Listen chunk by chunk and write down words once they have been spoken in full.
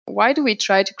why do we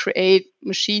try to create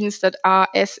machines that are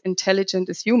as intelligent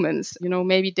as humans?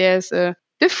 Maybe there's a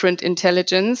different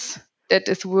intelligence that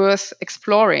is worth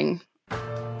exploring.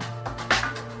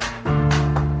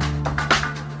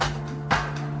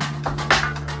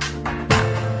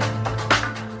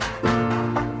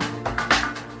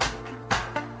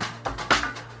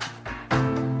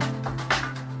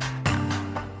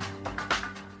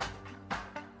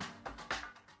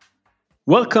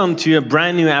 Welcome to a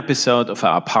brand new episode of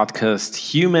our podcast,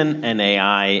 Human and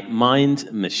AI, Mind,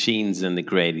 Machines, and the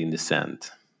Gradient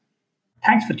Descent.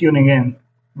 Thanks for tuning in.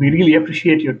 We really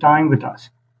appreciate your time with us.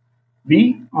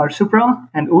 We are Supra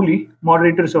and Uli,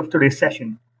 moderators of today's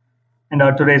session. And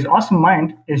our today's awesome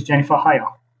mind is Jennifer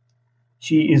Heier.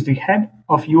 She is the head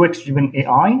of UX-driven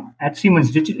AI at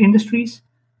Siemens Digital Industries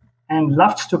and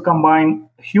loves to combine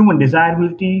human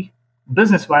desirability,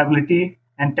 business viability,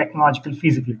 and technological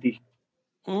feasibility.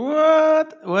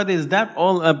 What is that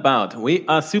all about? We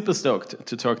are super stoked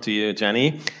to talk to you,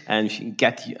 Jenny, and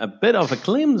get a bit of a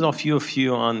glimpse of your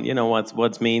view on,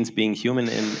 what means being human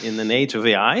in an age of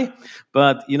AI.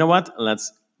 But you know what?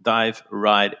 Let's dive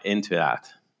right into that.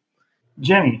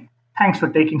 Jenny, thanks for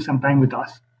taking some time with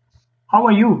us. How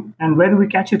are you, and where do we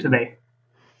catch you today?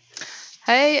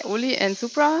 Hey, Uli and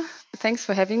Supra. Thanks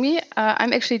for having me.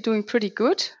 I'm actually doing pretty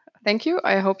good. Thank you.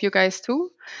 I hope you guys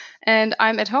too. And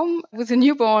I'm at home with a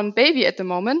newborn baby at the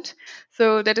moment.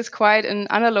 So that is quite an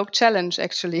analog challenge,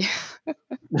 actually.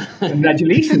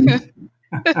 Congratulations.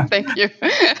 Thank you.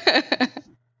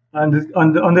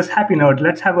 On this happy note,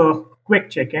 let's have a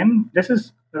quick check-in. This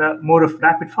is more of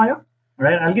rapid fire. All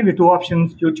right, I'll give you two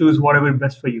options. You choose whatever is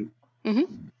best for you.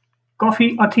 Mm-hmm.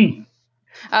 Coffee or tea?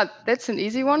 That's an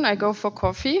easy one. I go for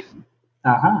coffee.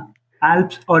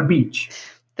 Alps or beach?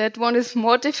 That one is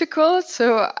more difficult,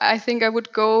 so I think I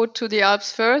would go to the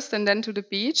Alps first and then to the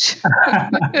beach.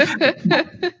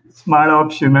 Smart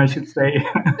option, I should say.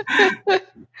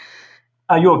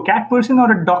 Are you a cat person or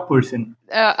a dog person?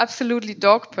 Absolutely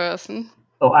dog person.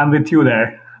 Oh, I'm with you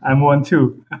there. I'm one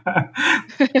too.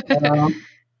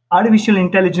 Artificial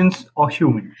intelligence or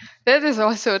human? That is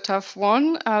also a tough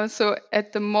one. So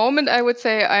at the moment, I would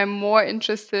say I'm more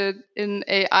interested in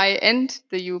AI and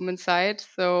the human side.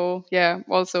 So yeah,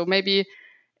 also maybe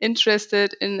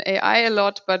interested in AI a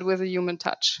lot, but with a human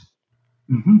touch.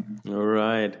 Mm-hmm. All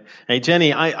right. Hey,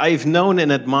 Jenny, I've known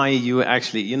and admire you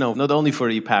actually, not only for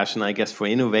your passion, I guess, for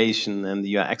innovation and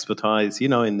your expertise,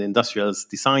 in the industrial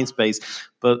design space,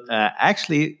 but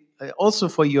actually also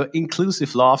for your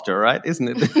inclusive laughter, right? Isn't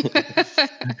it?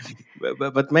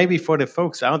 but maybe for the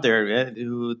folks out there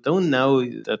who don't know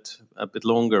that a bit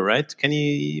longer, right? Can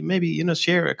you maybe,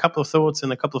 share a couple of thoughts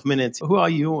in a couple of minutes? Who are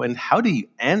you and how do you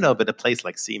end up at a place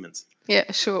like Siemens?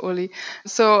 Yeah, sure, Uli.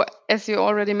 So as you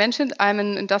already mentioned, I'm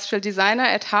an industrial designer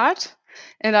at heart,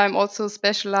 and I'm also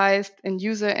specialized in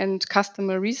user and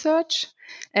customer research.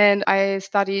 And I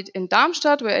studied in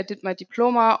Darmstadt, where I did my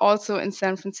diploma, also in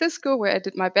San Francisco, where I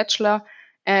did my bachelor,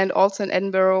 and also in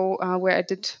Edinburgh, where I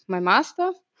did my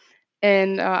master.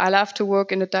 And I love to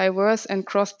work in a diverse and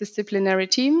cross-disciplinary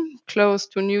team, close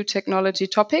to new technology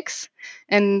topics,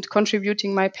 and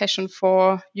contributing my passion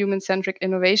for human-centric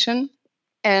innovation,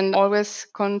 and always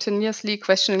continuously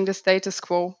questioning the status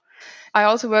quo. I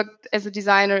also worked as a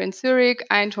designer in Zurich,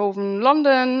 Eindhoven,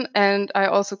 London, and I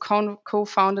also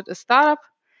co-founded a startup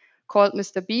called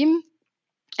Mr. Beam.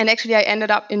 And actually, I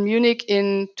ended up in Munich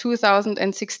in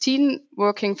 2016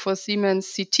 working for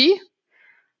Siemens CT,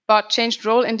 but changed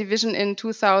role and division in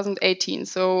 2018,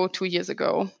 so 2 years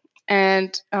ago.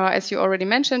 And as you already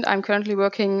mentioned, I'm currently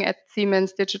working at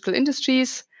Siemens Digital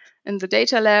Industries in the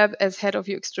data lab as head of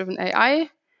UX-driven AI.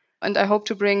 And I hope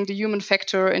to bring the human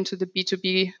factor into the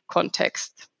B2B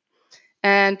context.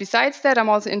 And besides that, I'm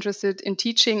also interested in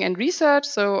teaching and research.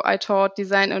 So I taught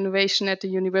design innovation at the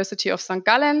University of St.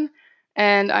 Gallen,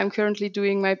 and I'm currently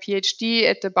doing my PhD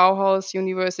at the Bauhaus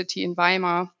University in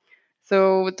Weimar.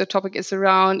 So the topic is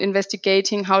around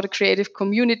investigating how the creative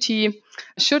community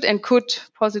should and could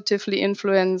positively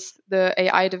influence the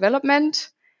AI development.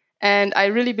 And I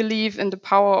really believe in the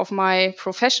power of my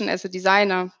profession as a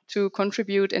designer to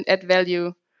contribute and add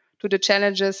value to the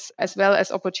challenges as well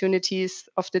as opportunities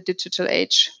of the digital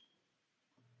age.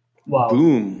 Wow.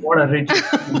 Boom. What a rich.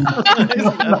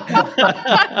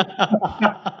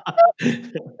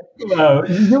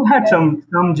 You had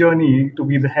some journey to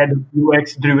be the head of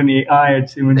UX-driven AI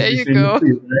at Siemens. There you go.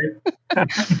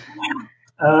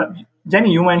 Right?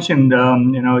 Jenny, you mentioned,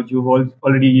 you've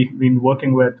already been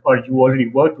working with, or you already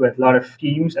worked with a lot of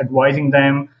teams, advising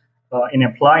them in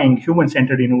applying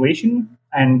human-centered innovation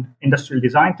and industrial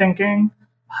design thinking.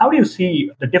 How do you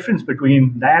see the difference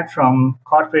between that from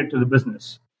corporate to the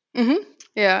business? Mm-hmm.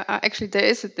 Yeah, actually, there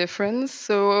is a difference.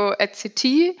 So at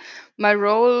CT, my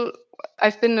role,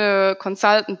 I've been a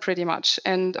consultant pretty much,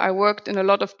 and I worked in a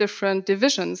lot of different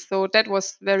divisions. So that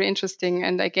was very interesting,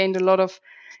 and I gained a lot of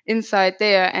insight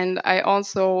there, and I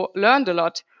also learned a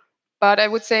lot. But I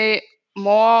would say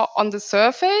more on the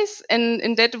surface. And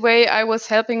in that way, I was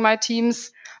helping my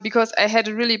teams because I had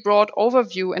a really broad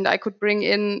overview and I could bring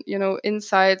in,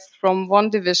 insights from one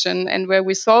division, and where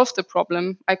we solved the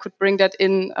problem, I could bring that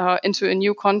in into a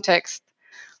new context.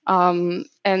 And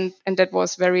that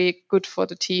was very good for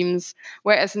the teams.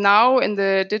 Whereas now in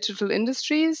the digital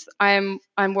industries, I'm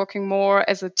working more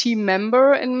as a team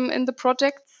member in the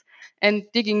projects and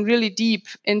digging really deep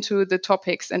into the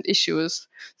topics and issues.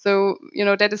 So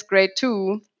that is great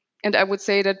too. And I would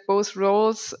say that both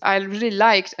roles I really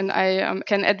liked, and I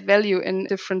can add value in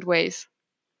different ways.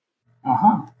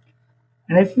 Uh-huh.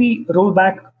 And if we roll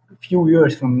back a few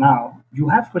years from now, you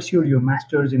have pursued your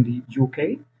master's in the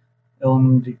UK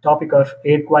on the topic of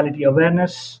air quality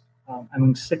awareness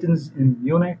among citizens in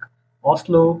Munich,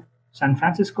 Oslo, San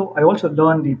Francisco. I also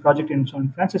learned the project in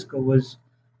San Francisco was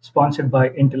sponsored by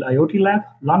Intel IoT Lab,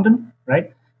 London,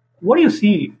 right? What do you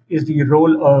see is the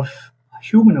role of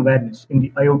human awareness in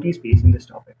the IoT space in this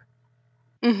topic?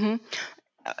 hmm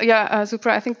Yeah,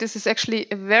 Supra, I think this is actually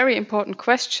a very important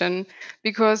question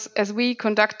because as we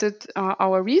conducted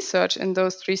our research in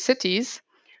those three cities,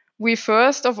 we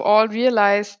first of all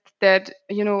realized that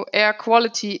air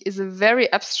quality is a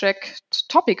very abstract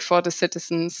topic for the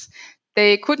citizens.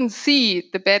 They couldn't see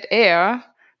the bad air.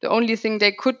 The only thing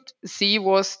they could see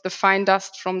was the fine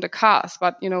dust from the cars,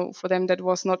 but for them that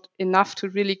was not enough to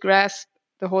really grasp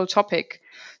the whole topic.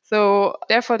 So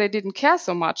therefore they didn't care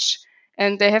so much,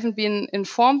 and they haven't been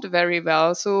informed very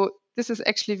well. So this is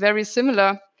actually very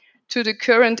similar to the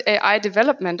current AI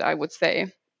development, I would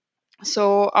say.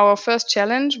 So our first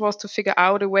challenge was to figure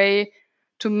out a way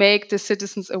to make the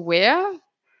citizens aware.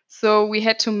 So we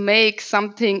had to make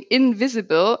something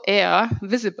invisible, air,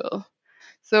 visible.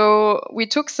 So we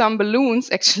took some balloons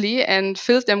actually and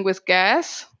filled them with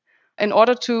gas in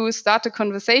order to start a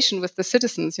conversation with the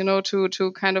citizens,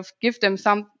 to kind of give them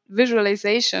some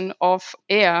visualization of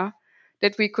air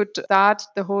that we could start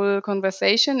the whole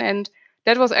conversation. And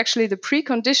that was actually the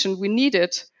precondition we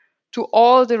needed to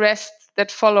all the rest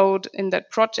that followed in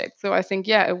that project. So I think,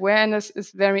 yeah, awareness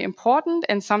is very important,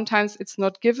 and sometimes it's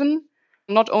not given,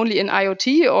 not only in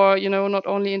IoT or, not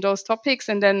only in those topics.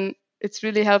 And then it's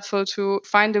really helpful to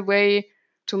find a way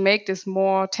to make this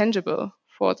more tangible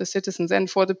for the citizens and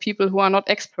for the people who are not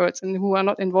experts and who are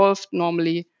not involved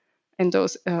normally in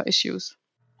those issues.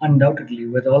 Undoubtedly,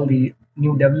 with all the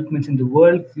new developments in the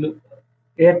world,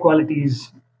 air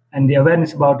qualities and the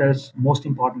awareness about us most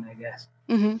important, I guess.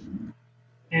 Mm-hmm.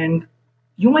 And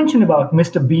you mentioned about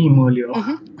Mr. Beam earlier,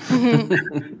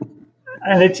 Mm-hmm.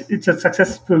 and it's a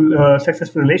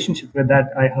successful relationship with that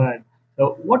I heard.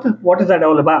 So what is that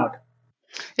all about?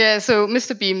 Yeah, so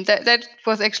Mr. Beam, that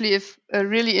was actually a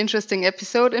really interesting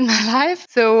episode in my life.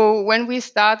 So when we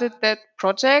started that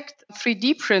project,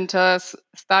 3D printers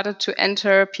started to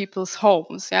enter people's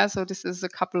homes. Yeah, so this is a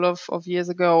couple of years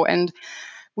ago. And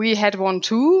we had one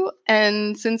too.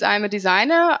 And since I'm a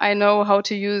designer, I know how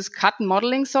to use CAD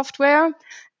modeling software.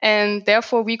 And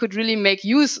therefore, we could really make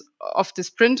use of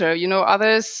this printer.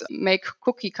 Others make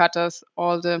cookie cutters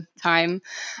all the time.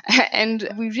 And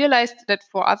we realized that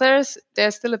for others,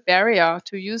 there's still a barrier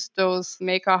to use those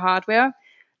maker hardware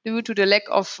due to the lack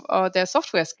of their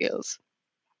software skills.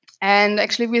 And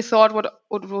actually, we thought what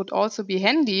would also be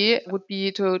handy would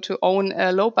be to own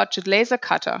a low budget laser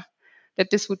cutter,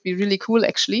 that this would be really cool,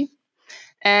 actually.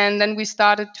 And then we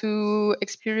started to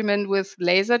experiment with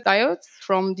laser diodes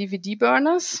from DVD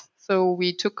burners. So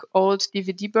we took old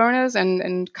DVD burners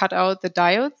and cut out the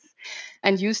diodes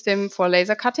and used them for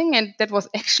laser cutting. And that was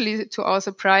actually, to our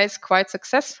surprise, quite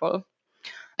successful.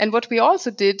 And what we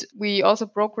also did, we also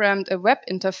programmed a web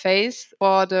interface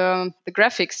for the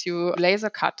graphics you laser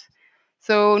cut.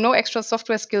 So no extra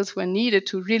software skills were needed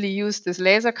to really use this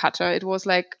laser cutter. It was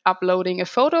like uploading a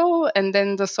photo and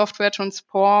then the software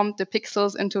transformed the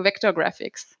pixels into vector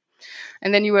graphics.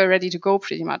 And then you were ready to go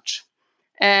pretty much.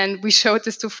 And we showed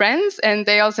this to friends and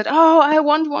they all said, "Oh, I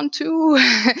want one too."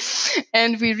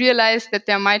 And we realized that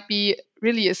there might be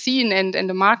really a scene and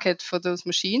a market for those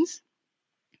machines.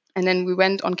 And then we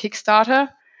went on Kickstarter,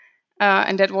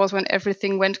 and that was when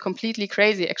everything went completely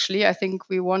crazy, actually. I think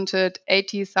we wanted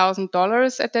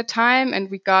 $80,000 at that time, and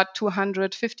we got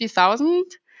 250,000.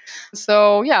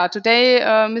 So, yeah, today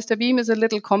Mr. Beam is a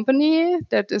little company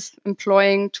that is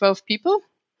employing 12 people.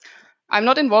 I'm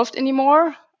not involved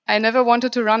anymore. I never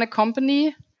wanted to run a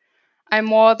company. I'm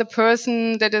more the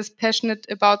person that is passionate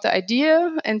about the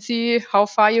idea and see how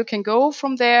far you can go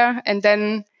from there. And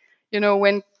then,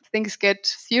 when things get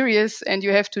serious and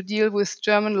you have to deal with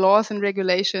German laws and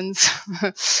regulations,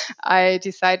 I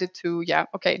decided to,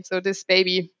 okay, so this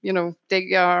baby,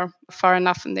 they are far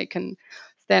enough and they can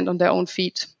stand on their own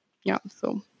feet. Yeah,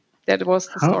 so that was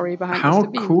the story behind How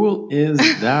Mr. Bean. cool is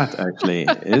that, actually,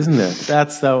 isn't it?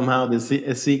 That's somehow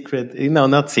a secret,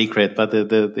 not secret, but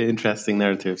the interesting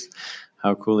narratives.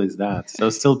 How cool is that? So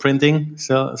still printing,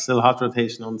 still hot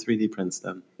rotation on 3D prints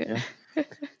then, yeah?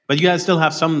 But you guys still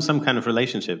have some kind of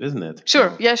relationship, isn't it?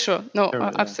 Sure. Yeah, sure. No,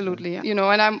 Sure, absolutely.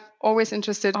 And I'm always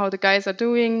interested how the guys are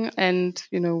doing, and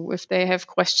if they have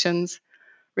questions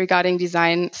regarding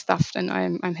design stuff, then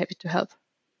I'm happy to help.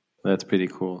 That's pretty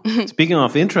cool. Speaking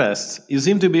of interests, you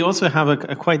seem to be also have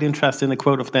a quite interest in the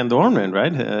quote of Dan Dorman,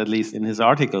 right? At least in his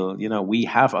article, we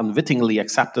have unwittingly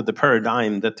accepted the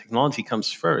paradigm that technology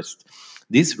comes first.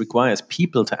 This requires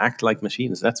people to act like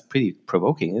machines. That's pretty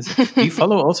provoking, isn't it? Do you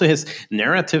follow also his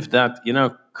narrative that,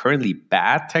 currently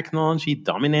bad technology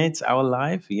dominates our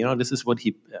life? This is what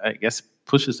he, I guess,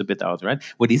 pushes a bit out, right?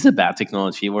 What is a bad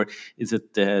technology, or is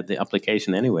it the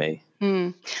application anyway?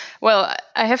 Well,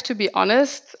 I have to be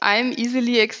honest, I'm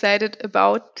easily excited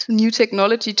about new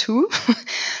technology too.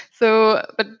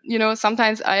 But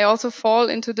sometimes I also fall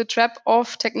into the trap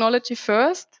of technology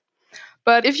first.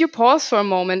 But if you pause for a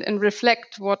moment and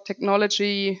reflect what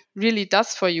technology really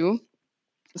does for you,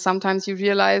 sometimes you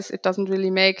realize it doesn't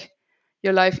really make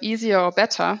your life easier or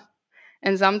better.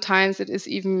 And sometimes it is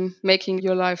even making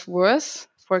your life worse.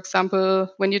 For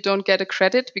example, when you don't get a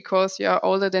credit because you are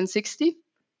older than 60.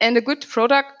 And a good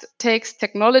product takes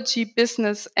technology,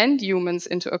 business, and humans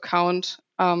into account.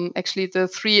 Actually, the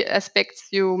three aspects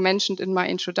you mentioned in my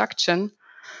introduction.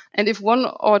 And if one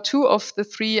or two of the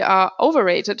three are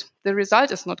overrated, the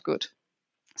result is not good.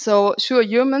 So sure,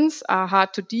 humans are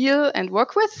hard to deal and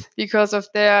work with because of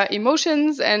their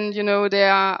emotions and,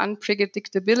 their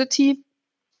unpredictability.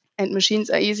 And machines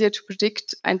are easier to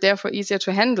predict and therefore easier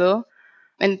to handle.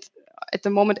 And at the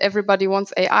moment, everybody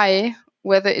wants AI,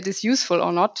 whether it is useful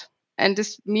or not. And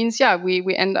this means,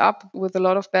 we end up with a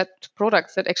lot of bad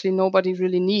products that actually nobody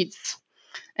really needs.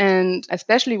 And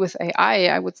especially with AI,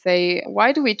 I would say,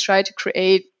 why do we try to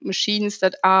create machines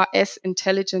that are as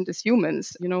intelligent as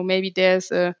humans? Maybe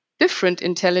there's a different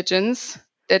intelligence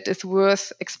that is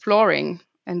worth exploring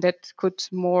and that could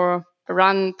more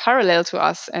run parallel to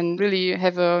us and really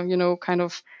have a, kind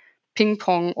of ping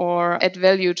pong or add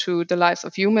value to the lives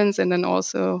of humans and then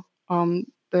also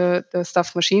the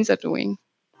stuff machines are doing.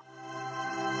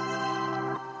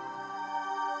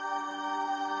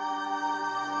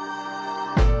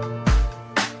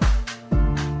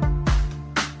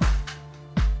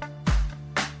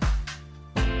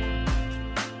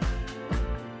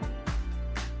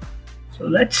 So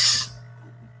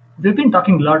we've been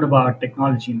talking a lot about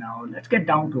technology now. Let's get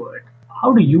down to it.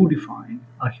 How do you define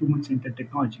a human-centered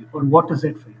technology, or what is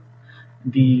it for you?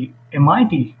 The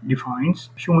MIT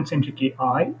defines human-centric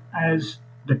AI as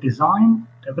the design,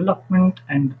 development,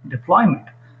 and deployment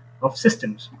of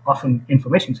systems, often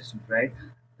information systems, right,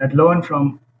 that learn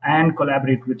from and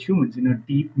collaborate with humans in a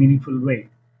deep, meaningful way.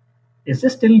 Is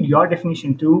this still your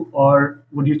definition too, or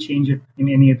would you change it in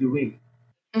any other way?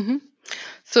 Mm-hmm.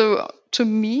 So, to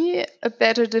me, a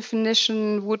better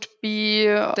definition would be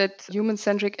that human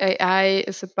centric AI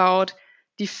is about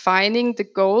defining the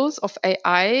goals of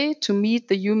AI to meet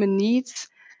the human needs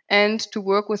and to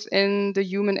work within the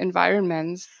human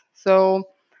environments. So,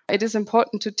 it is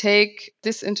important to take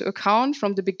this into account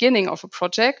from the beginning of a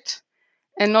project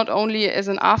and not only as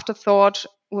an afterthought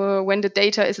when the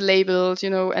data is labeled,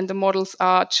 and the models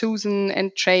are chosen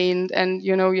and trained, and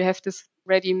you have this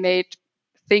ready-made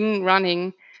thing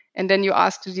running, and then you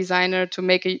ask the designer to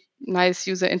make a nice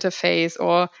user interface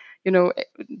or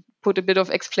put a bit of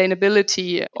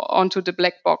explainability onto the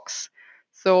black box.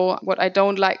 So what I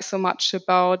don't like so much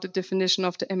about the definition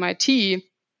of the MIT,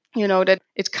 that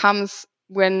it comes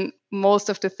when most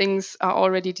of the things are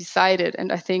already decided.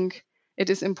 And I think it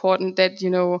is important that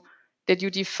that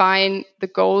you define the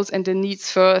goals and the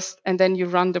needs first, and then you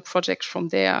run the project from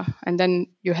there, and then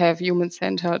you have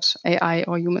human-centered AI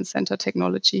or human-centered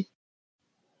technology.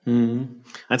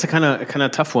 That's a kind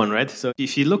of tough one, right? So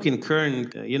if you look in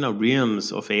current,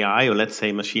 realms of AI, or let's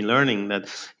say machine learning, that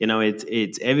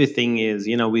it's everything is,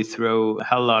 we throw a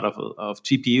hell lot of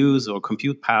GPUs or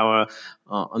compute power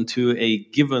onto a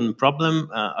given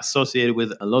problem associated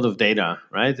with a lot of data,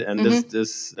 right? And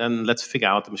this then let's figure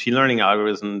out the machine learning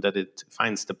algorithm that it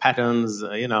finds the patterns,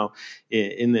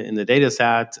 in the data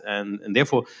set, and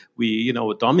therefore we,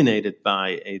 dominated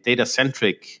by a data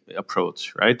centric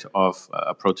approach, right, of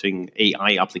approaching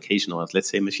AI application, or let's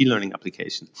say machine learning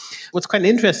application. What's quite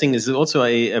interesting is also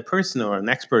a person or an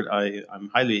expert I'm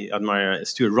highly admire,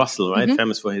 Stuart Russell, right,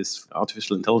 famous for his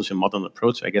artificial intelligence modern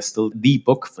approach. I guess still the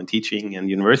book for teaching in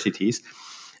universities.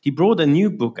 He brought a new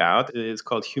book out. It's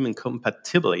called Human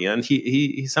Compatibility, and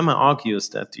he somehow argues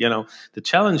that the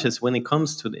challenges when it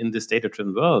comes to in this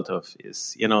data-driven world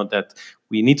is that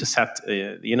we need to set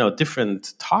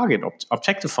different target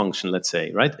objective function, let's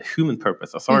say, right? Human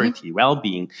purpose, authority,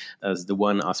 well-being as the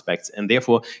one aspect, and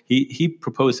therefore he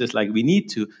proposes like we need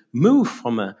to move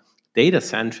from a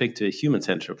data-centric to a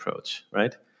human-centric approach,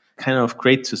 right? Kind of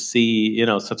great to see,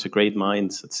 such a great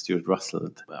mind, Stuart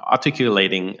Russell,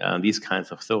 articulating these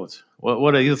kinds of thoughts.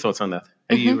 What are your thoughts on that?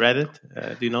 Have you read it?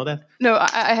 Do you know that? No,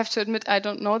 I have to admit I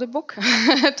don't know the book,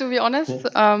 to be honest.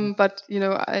 But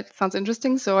it sounds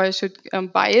interesting, so I should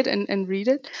buy it and read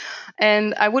it.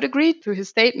 And I would agree to his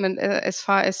statement as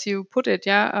far as you put it.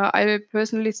 Yeah, I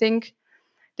personally think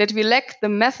that we lack the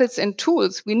methods and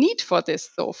tools we need for this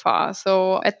so far.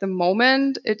 So at the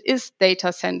moment, it is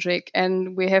data centric,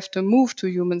 and we have to move to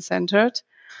human centered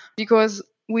because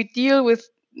we deal with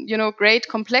great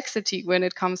complexity when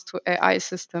it comes to AI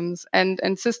systems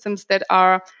and systems that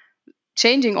are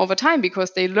changing over time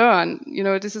because they learn.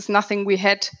 This is nothing we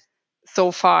had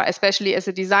so far, especially as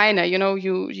a designer.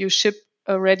 You ship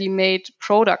a ready-made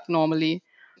product normally.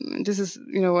 This is,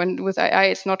 and with AI,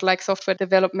 it's not like software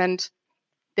development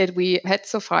that we had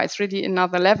so far. It's really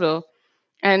another level.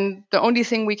 And the only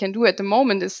thing we can do at the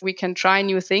moment is we can try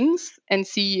new things and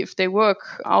see if they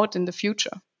work out in the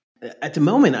future. At the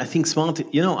moment, I think smart,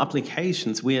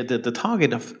 applications, we are the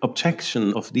target of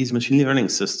objection of these machine learning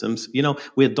systems.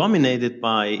 We're dominated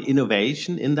by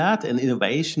innovation in that, and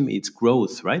innovation means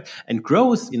growth, right? And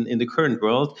growth in the current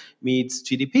world means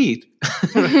GDP.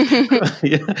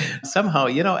 Somehow,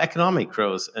 economic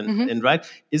growth. And right,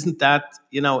 isn't that,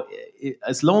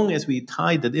 as long as we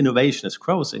tie that innovation as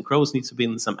growth, and growth needs to be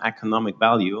in some economic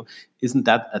value, isn't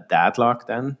that a deadlock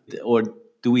then? Or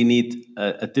do we need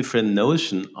a different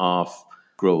notion of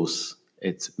growth?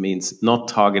 It means not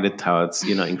targeted towards,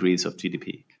 increase of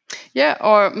GDP. Yeah,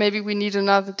 or maybe we need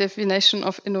another definition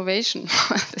of innovation.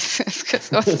 This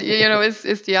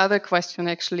is the other question,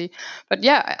 actually. But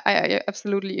yeah, I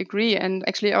absolutely agree. And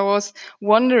actually, I was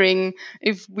wondering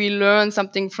if we learn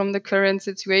something from the current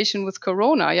situation with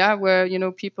Corona, where,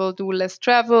 people do less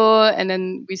travel and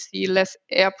then we see less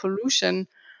air pollution.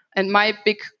 And my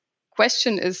big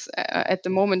question is at the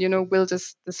moment, will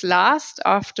this last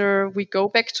after we go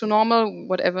back to normal,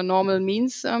 whatever normal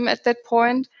means at that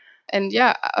point? And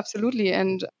yeah, absolutely.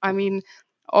 And I mean,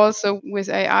 also with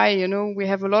AI, we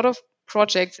have a lot of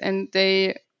projects and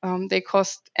they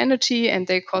cost energy and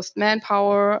they cost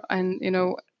manpower and,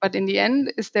 but in the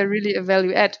end, is there really a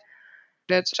value add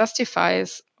that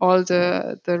justifies all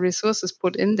the resources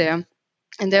put in there?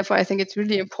 And therefore, I think it's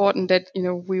really important that,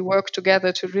 we work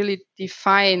together to really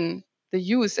define the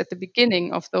use at the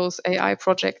beginning of those AI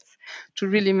projects to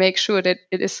really make sure that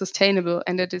it is sustainable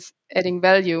and it is adding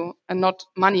value and not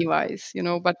money wise,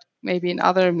 but maybe in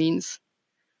other means.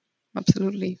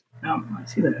 Absolutely. I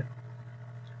see that.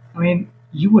 I mean,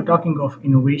 you were talking of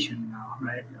innovation now,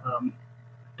 right?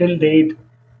 Till date,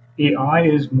 AI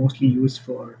is mostly used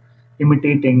for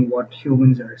imitating what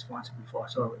humans are responsible for.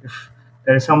 So if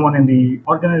there is someone in the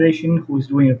organization who is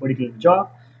doing a particular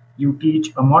job, you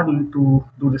teach a model to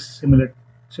do the similar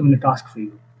task for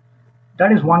you.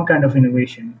 That is one kind of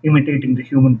innovation, imitating the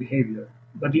human behavior.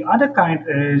 But the other kind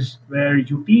is where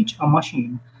you teach a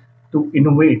machine to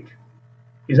innovate.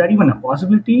 Is that even a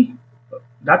possibility?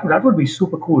 That would be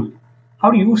super cool. How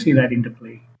do you see that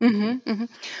interplay?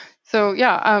 So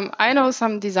yeah, I know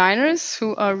some designers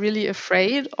who are really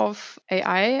afraid of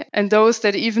AI and those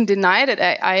that even deny that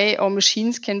AI or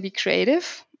machines can be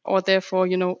creative or therefore,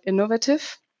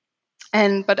 innovative.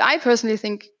 But I personally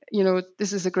think,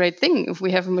 this is a great thing if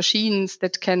we have machines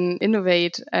that can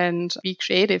innovate and be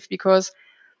creative because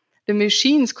the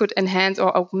machines could enhance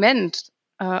or augment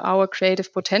our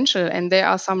creative potential. And there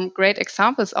are some great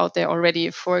examples out there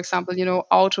already. For example,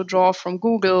 AutoDraw from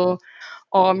Google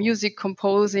or music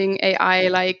composing AI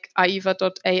like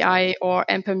aiva.ai or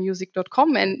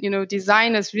ampermusic.com. And,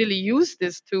 designers really use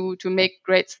this to make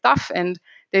great stuff and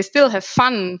they still have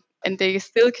fun and they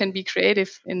still can be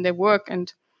creative in their work.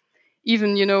 And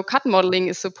even, CAD modeling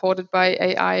is supported by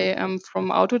AI from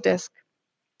Autodesk.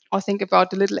 or think about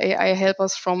the little AI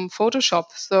helpers from Photoshop.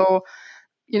 So,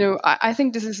 I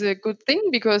think this is a good thing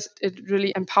because it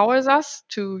really empowers us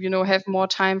to, have more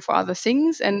time for other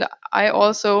things. And I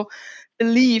also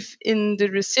believe in the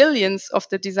resilience of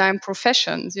the design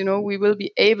professions. We will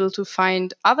be able to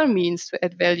find other means to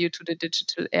add value to the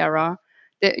digital era.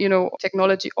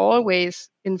 Technology always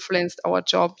influenced our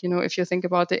job. If you think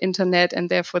about the internet and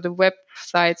therefore the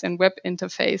websites and web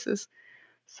interfaces.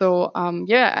 So,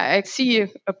 I see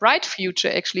a bright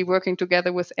future actually working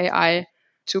together with AI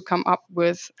to come up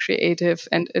with creative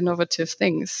and innovative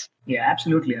things. Yeah,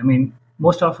 absolutely. I mean,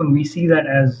 most often we see that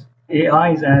as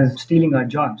AIs as stealing our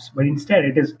jobs, but instead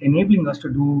it is enabling us to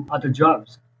do other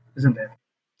jobs, isn't it?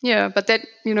 Yeah, but that,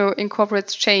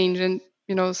 incorporates change, and,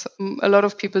 a lot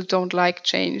of people don't like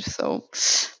change. So,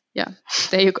 yeah,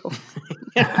 there you go.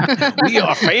 We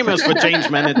are famous for change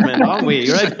management, aren't we?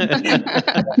 Right?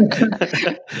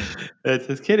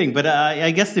 Just kidding. But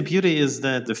I guess the beauty is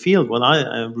that the field, what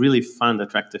I really find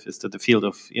attractive is that the field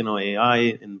of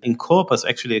AI incorporates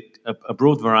actually a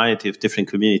broad variety of different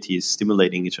communities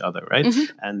stimulating each other, right?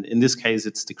 Mm-hmm. And in this case,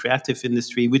 it's the creative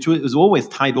industry, which was always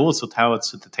tied also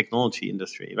towards the technology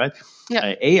industry, right?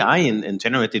 Yeah. AI and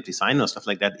generative design or stuff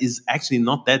like that is actually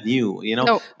not that new.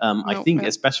 I think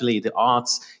especially the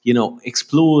arts,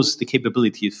 explores the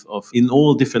capability of in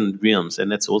all different realms,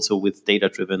 and that's also with data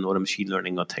driven or machine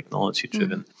learning or technology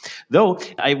driven. Though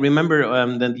I remember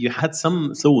that you had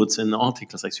some thoughts in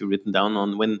articles actually written down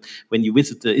on when you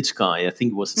visited the ICHGAI, I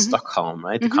think it was in Stockholm,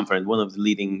 right? The conference, one of the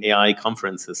leading AI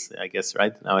conferences, I guess,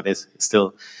 right? Nowadays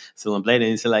still in play. And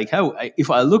it's like, if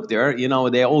I look there,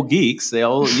 they're all geeks, they're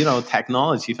all,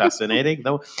 technology fascinating.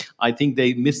 Though I think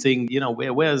they're missing,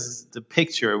 where's the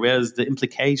picture, where's the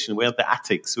implication, where's the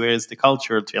ethics, where's the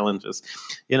cultural challenges,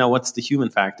 what's the human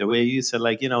factor? Where you said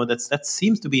that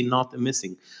seems to be not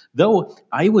missing. Though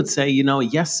I would say,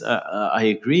 yes, I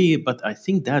agree, but I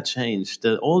think that changed.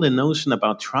 All the notion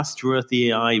about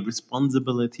trustworthy AI,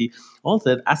 responsibility, all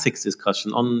that ethics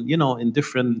discussion on, in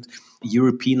different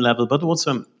European level, but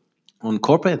also on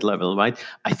corporate level, right?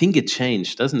 I think it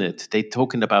changed, doesn't it? They're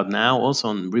talking about now also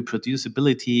on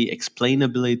reproducibility,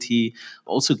 explainability,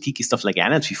 also geeky stuff like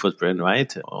energy footprint,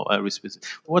 right?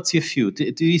 What's your view?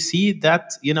 Do you see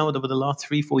that, over the last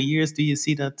 3-4 years, do you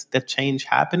see that change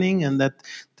happening and that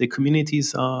the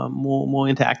communities are more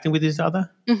interacting with each other?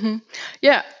 Mm-hmm.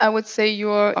 Yeah, I would say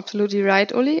you're absolutely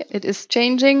right, Uli. It is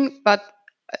changing, but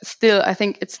still, I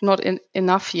think it's not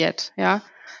enough yet. Yeah.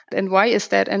 And why is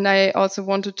that? And I also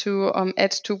wanted to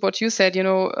add to what you said.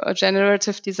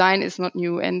 Generative design is not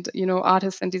new, and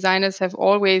artists and designers have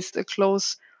always a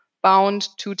close bound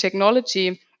to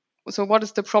technology. So, what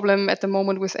is the problem at the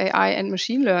moment with AI and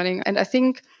machine learning? And I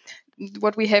think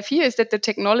what we have here is that the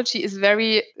technology is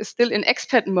still in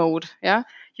expert mode. Yeah,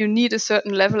 you need a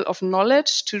certain level of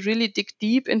knowledge to really dig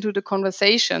deep into the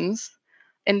conversations,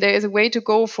 and there is a way to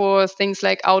go for things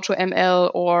like auto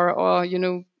ML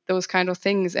or those kind of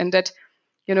things. And that,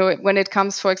 when it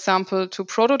comes, for example, to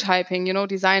prototyping,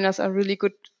 designers are really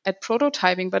good at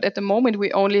prototyping, but at the moment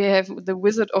we only have the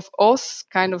Wizard of Oz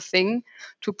kind of thing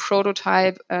to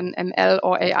prototype an ML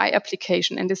or AI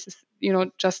application. And this is,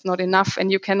 just not enough.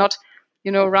 And you cannot,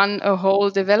 run a whole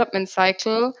development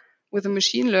cycle with a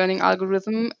machine learning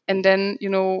algorithm and then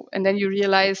you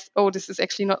realize, oh, this is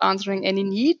actually not answering any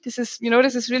need. This is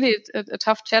really a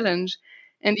tough challenge.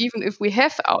 And even if we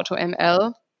have auto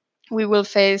ML, we will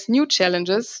face new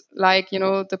challenges like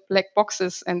the black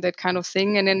boxes and that kind of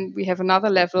thing, and then we have another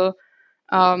level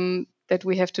that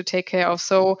we have to take care of.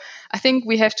 So I think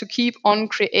we have to keep on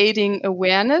creating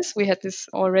awareness. We had this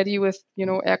already with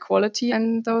air quality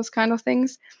and those kind of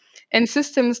things, and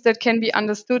systems that can be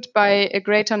understood by a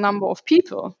greater number of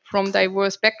people from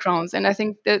diverse backgrounds. And I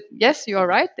think that, yes, you are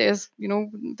right, there's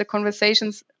the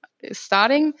conversations is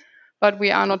starting, but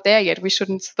we are not there yet. We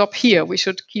shouldn't stop here. We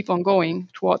should keep on going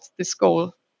towards this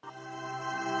goal.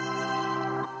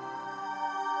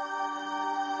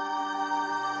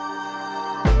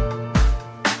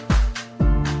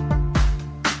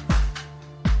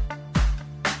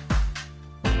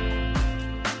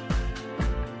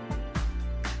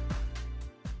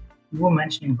 You were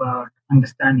mentioning about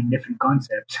understanding different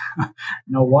concepts.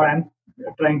 Now, what I'm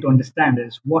trying to understand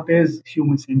is what is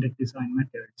human-centered design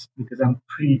methods, because I'm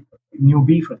pretty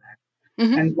newbie for that.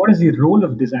 Mm-hmm. And what is the role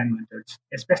of design methods,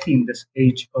 especially in this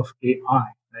age of AI,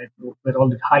 right? With all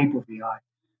the hype of AI.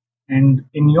 And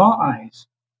in your eyes,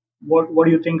 what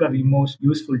do you think are the most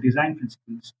useful design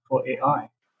principles for AI?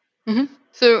 Mm-hmm.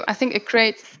 So I think a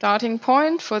great starting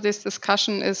point for this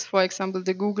discussion is, for example,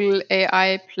 the Google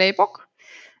AI Playbook.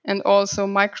 And also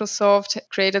Microsoft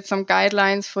created some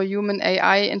guidelines for human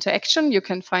AI interaction. You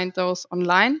can find those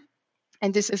online.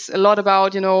 And this is a lot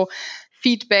about,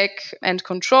 feedback and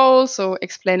control, so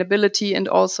explainability, and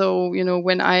also,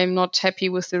 when I'm not happy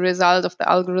with the result of the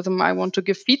algorithm, I want to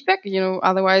give feedback,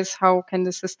 otherwise how can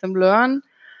the system learn?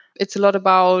 It's a lot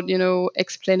about,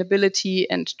 explainability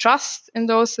and trust in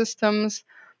those systems,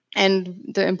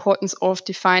 and the importance of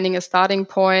defining a starting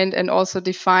point, and also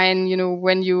define,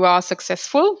 when you are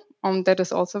successful. That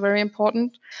is also very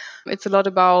important. It's a lot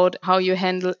about how you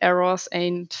handle errors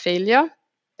and failure.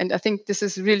 And I think this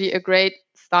is really a great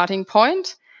starting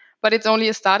point, but it's only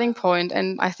a starting point.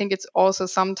 And I think it's also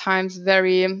sometimes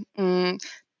very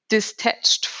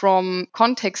detached from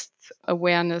context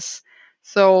awareness.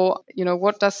 So,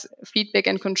 what does feedback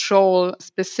and control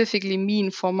specifically mean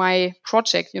for my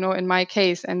project, in my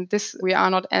case? And this we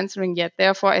are not answering yet.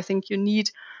 Therefore, I think you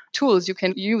need tools you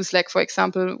can use, like, for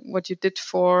example, what you did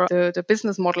for the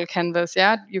business model canvas.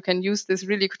 Yeah, you can use this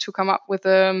really to come up with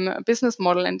a business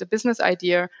model and a business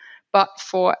idea. But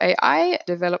for AI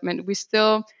development,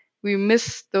 we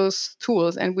miss those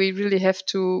tools, and we really have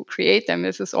to create them.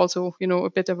 This is also, a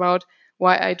bit about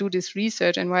why I do this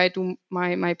research and why I do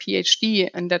my PhD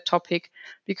in that topic,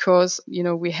 because,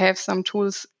 we have some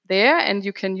tools there and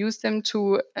you can use them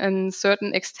to a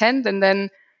certain extent. And then,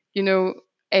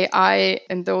 AI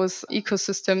and those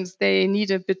ecosystems, they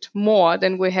need a bit more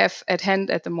than we have at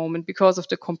hand at the moment, because of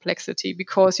the complexity,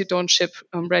 because you don't ship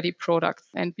ready products,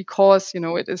 and because,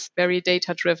 it is very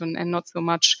data driven and not so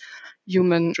much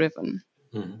human driven.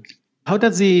 Mhm. How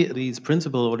does these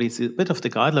principle, or this bit of the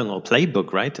guideline or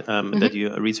playbook, right, that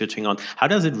you are researching on, how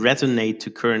does it resonate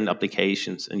to current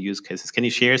applications and use cases? Can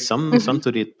you share some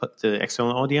to the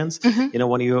external audience?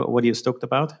 What you talked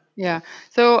about? Yeah.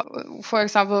 So, for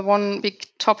example, one big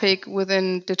topic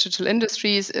within digital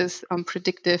industries is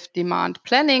predictive demand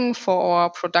planning for our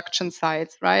production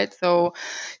sites, right? So,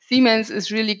 Siemens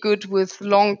is really good with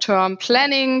long-term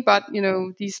planning, but,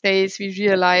 these days we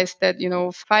realize that,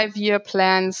 5-year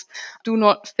plans do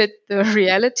not fit the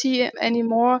reality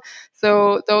anymore.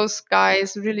 So those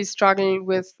guys really struggle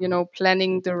with,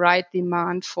 planning the right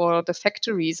demand for the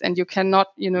factories, and you cannot,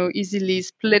 easily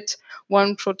split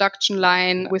one production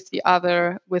line with the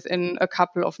other within a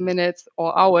couple of minutes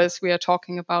or hours. We are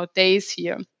talking about days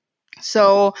here.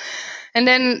 So, and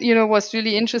then, what's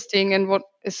really interesting, and what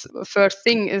is the first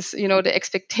thing is, the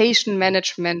expectation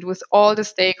management with all the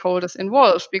stakeholders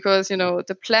involved, because,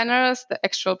 the planners, the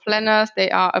actual planners, they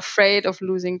are afraid of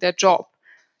losing their job,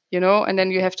 and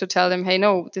then you have to tell them, hey,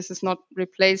 no, this is not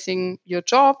replacing your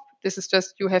job. This is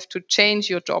just, you have to change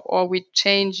your job, or we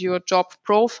change your job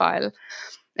profile.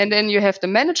 And then you have the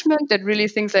management that really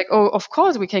thinks like, oh, of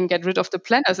course we can get rid of the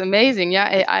planners. Amazing. Yeah,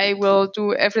 AI will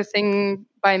do everything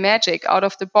by magic out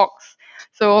of the box.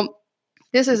 So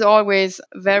this is always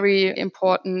a very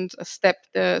important step,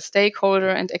 the stakeholder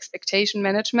and expectation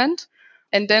management.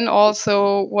 And then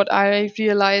also what I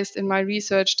realized in my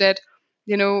research, that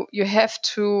you have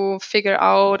to figure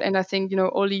out, and I think,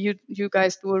 Oli, you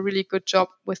guys do a really good job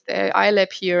with the AI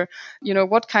lab here,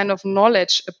 what kind of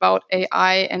knowledge about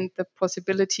AI and the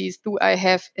possibilities do I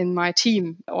have in my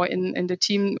team, or in the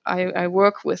team I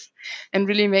work with, and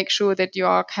really make sure that you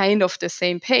are kind of the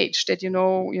same page, that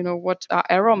what are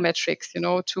error metrics,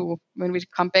 to when we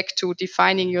come back to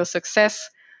defining your success.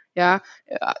 Yeah,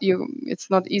 it's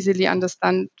not easily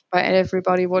understood by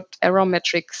everybody what error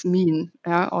metrics mean,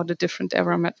 yeah, or the different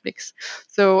error metrics.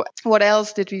 So what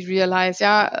else did we realize?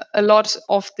 Yeah, a lot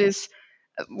of this,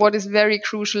 what is very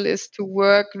crucial is to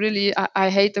work really, I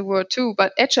hate the word too,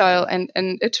 but agile and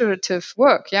iterative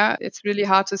work. Yeah, it's really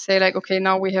hard to say like, okay,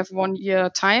 now we have 1 year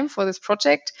time for this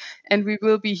project and we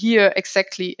will be here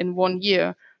exactly in 1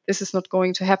 year. This is not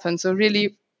going to happen. So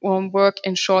really work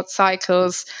in short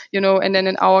cycles, and then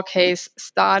in our case,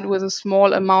 start with a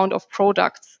small amount of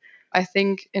products. I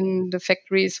think in the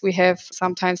factories we have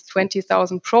sometimes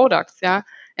 20,000 products. Yeah.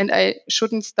 And I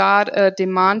shouldn't start a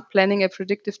demand planning, a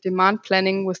predictive demand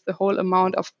planning with the whole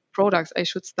amount of products. I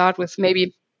should start with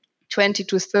maybe 20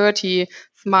 to 30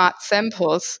 smart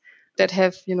samples that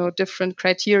have, different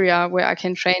criteria where I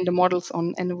can train the models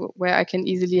on, and where I can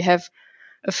easily have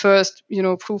a first,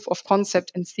 proof of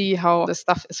concept and see how the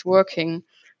stuff is working.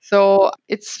 So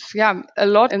it's, a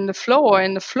lot in the flow or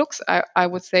in the flux. I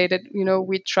would say that,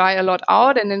 we try a lot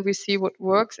out and then we see what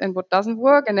works and what doesn't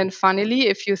work. And then finally,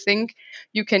 if you think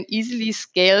you can easily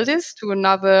scale this to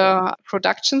another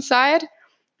production site,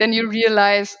 then you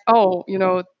realize, oh,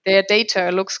 their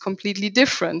data looks completely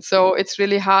different. So it's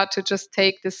really hard to just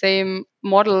take the same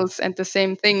models and the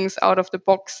same things out of the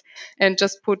box and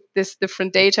just put this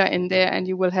different data in there and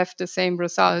you will have the same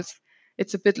results.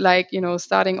 it's a bit like,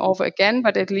 starting over again,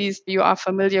 but at least you are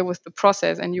familiar with the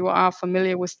process and you are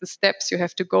familiar with the steps you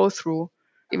have to go through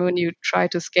when you try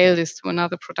to scale this to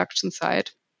another production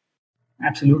site.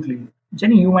 Absolutely.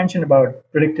 Jenny, you mentioned about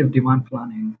predictive demand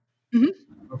planning.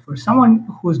 Mm-hmm. For someone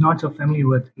who's not so familiar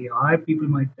with AI, people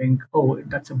might think, oh,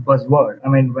 that's a buzzword. I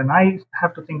mean, when I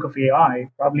have to think of AI,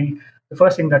 probably the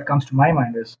first thing that comes to my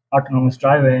mind is autonomous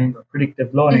driving or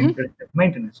predictive learning, Mm-hmm. predictive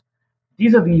maintenance.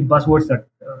 These are the buzzwords that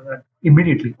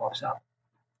immediately pops up.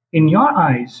 In your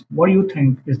eyes, what do you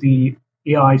think is the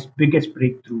AI's biggest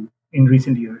breakthrough in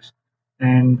recent years?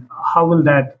 And how will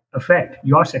that affect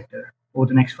your sector over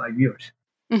the next 5 years?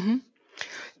 Mm-hmm.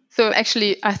 So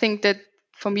actually, I think that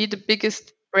for me, the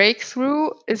biggest breakthrough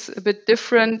is a bit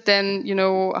different than,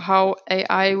 how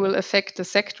AI will affect the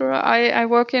sector I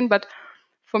work in. But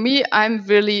for me, I'm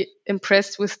really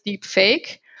impressed with deep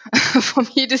fake. For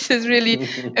me, this is really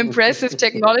impressive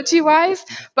technology wise.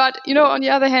 But, on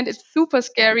the other hand, it's super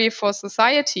scary for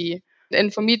society.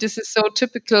 And for me, this is so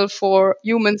typical for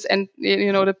humans and,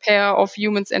 the pair of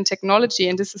humans and technology.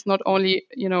 And this is not only,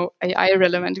 AI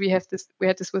relevant. We had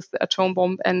this with the atom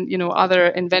bomb and, other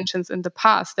inventions in the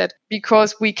past, that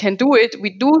because we can do it,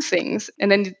 we do things and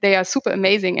then they are super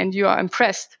amazing and you are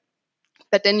impressed.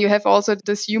 But then you have also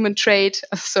this human trait,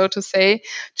 so to say,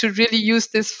 to really use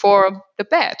this for the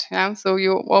bad. Yeah? So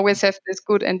you always have this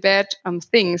good and bad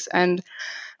things. And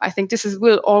I think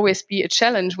will always be a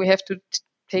challenge we have to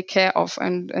take care of.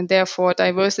 And therefore,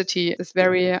 diversity is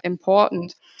very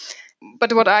important.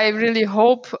 But what I really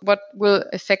hope, what will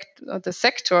affect the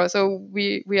sector. So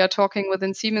we are talking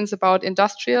within Siemens about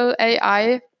industrial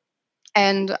AI.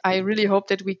 And I really hope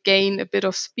that we gain a bit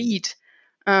of speed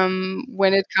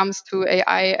when it comes to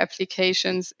AI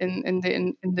applications in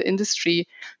the industry,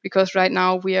 because right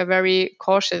now we are very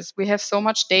cautious. We have so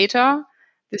much data.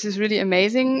 This is really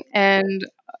amazing. And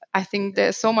I think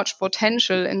there's so much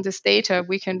potential in this data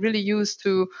we can really use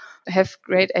to have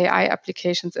great AI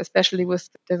applications, especially with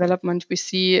the development we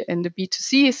see in the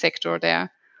B2C sector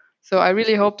there. So I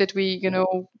really hope that we,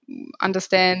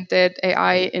 understand that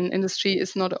AI in industry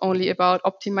is not only about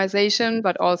optimization,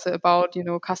 but also about,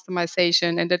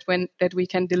 customization, and that we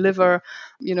can deliver,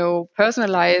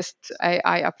 personalized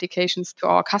AI applications to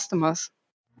our customers.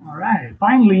 All right.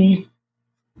 Finally,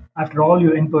 after all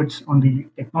your inputs on the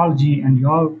technology and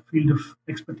your field of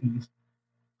expertise,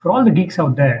 for all the geeks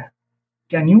out there,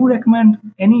 can you recommend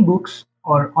any books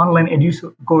or online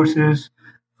courses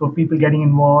for people getting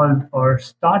involved or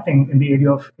starting in the area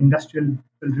of industrial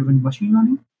driven machine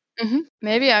learning?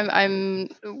 Maybe I'm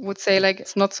would say like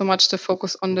it's not so much the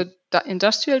focus on the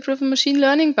industrial driven machine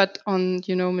learning, but on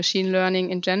machine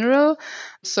learning in general.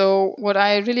 So what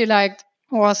I really liked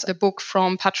was a book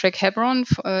from Patrick Hebron,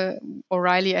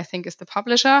 O'Reilly I think is the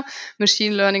publisher,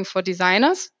 Machine Learning for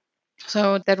Designers.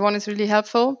 So that one is really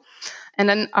helpful. And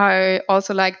then I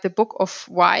also like the book of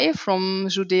why from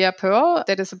Judea Pearl,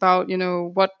 that is about,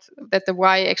 what that the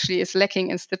why actually is lacking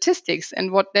in statistics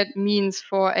and what that means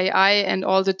for AI and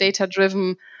all the data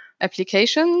driven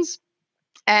applications.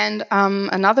 And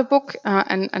another book,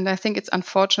 and I think it's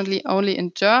unfortunately only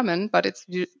in German, but it's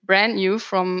brand new,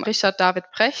 from Richard David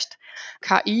Precht,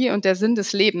 KI und der Sinn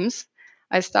des Lebens.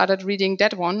 I started reading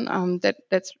that one.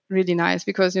 That's really nice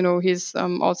because he's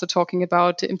also talking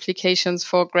about the implications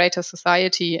for greater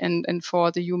society and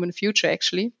for the human future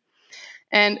actually.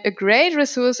 And a great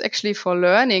resource actually for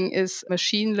learning is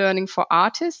machine learning for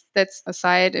artists. That's a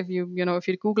site, if you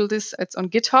Google this, it's on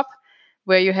GitHub,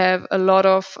 where you have a lot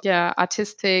of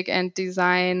artistic and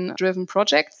design driven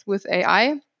projects with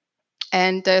AI.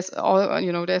 And there's all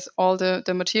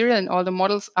the material and all the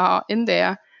models are in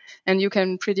there. And you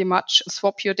can pretty much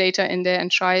swap your data in there and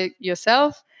try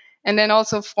yourself. And then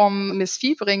also from Miss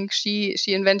Fiebring, she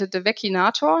invented the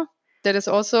Vecinator. That is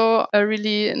also a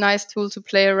really nice tool to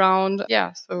play around.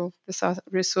 Yeah, so these are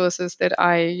resources that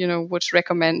I, would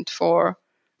recommend for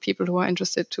people who are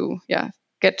interested to,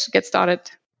 get started.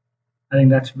 I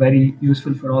think that's very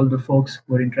useful for all the folks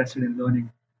who are interested in learning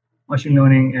machine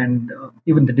learning and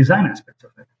even the design aspects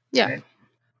of it. Yeah. Right?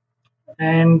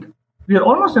 And we are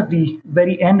almost at the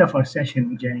very end of our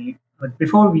session, Jenny. But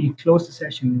before we close the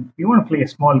session, we want to play a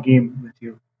small game with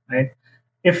you, right?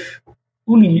 If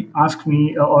Uli asks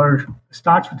me or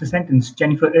starts with the sentence,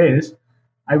 Jennifer is,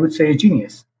 I would say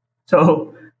genius.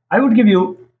 So I would give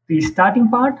you the starting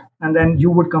part and then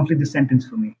you would complete the sentence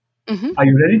for me. Mm-hmm. Are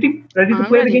you ready to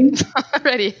play the game?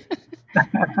 Ready.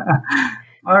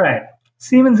 All right.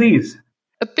 Siemens is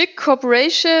a big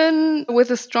corporation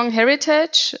with a strong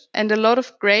heritage and a lot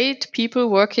of great people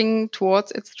working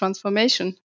towards its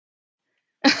transformation.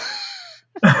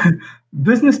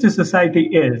 business to society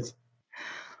is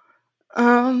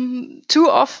Too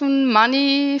often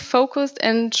money focused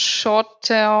and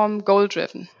short-term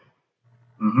goal-driven.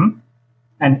 Mm-hmm.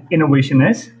 And innovation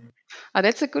is?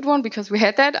 That's a good one because we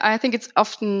had that. I think it's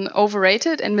often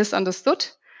overrated and misunderstood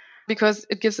because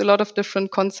it gives a lot of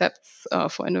different concepts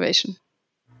for innovation.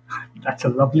 That's a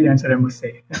lovely answer, I must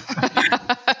say.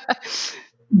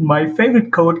 My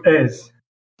favorite quote is?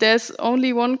 There's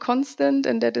only one constant,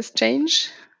 and that is change.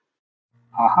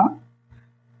 Uh-huh.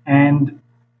 And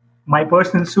my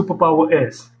personal superpower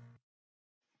is?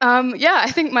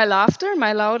 I think my laughter,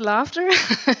 my loud laughter.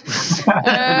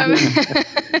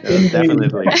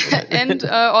 Definitely. And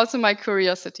also my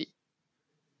curiosity.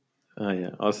 Oh, yeah.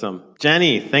 Awesome.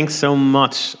 Jenny, thanks so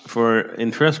much for,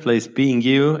 in first place, being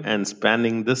you and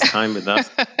spending this time with us.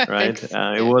 Right?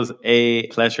 It was a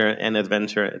pleasure and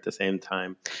adventure at the same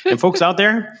time. And folks out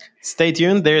there, stay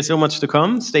tuned. There's so much to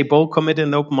come. Stay bold, committed,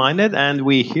 and open-minded. And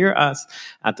we hear us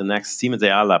at the next Siemens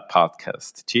Ala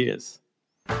podcast. Cheers.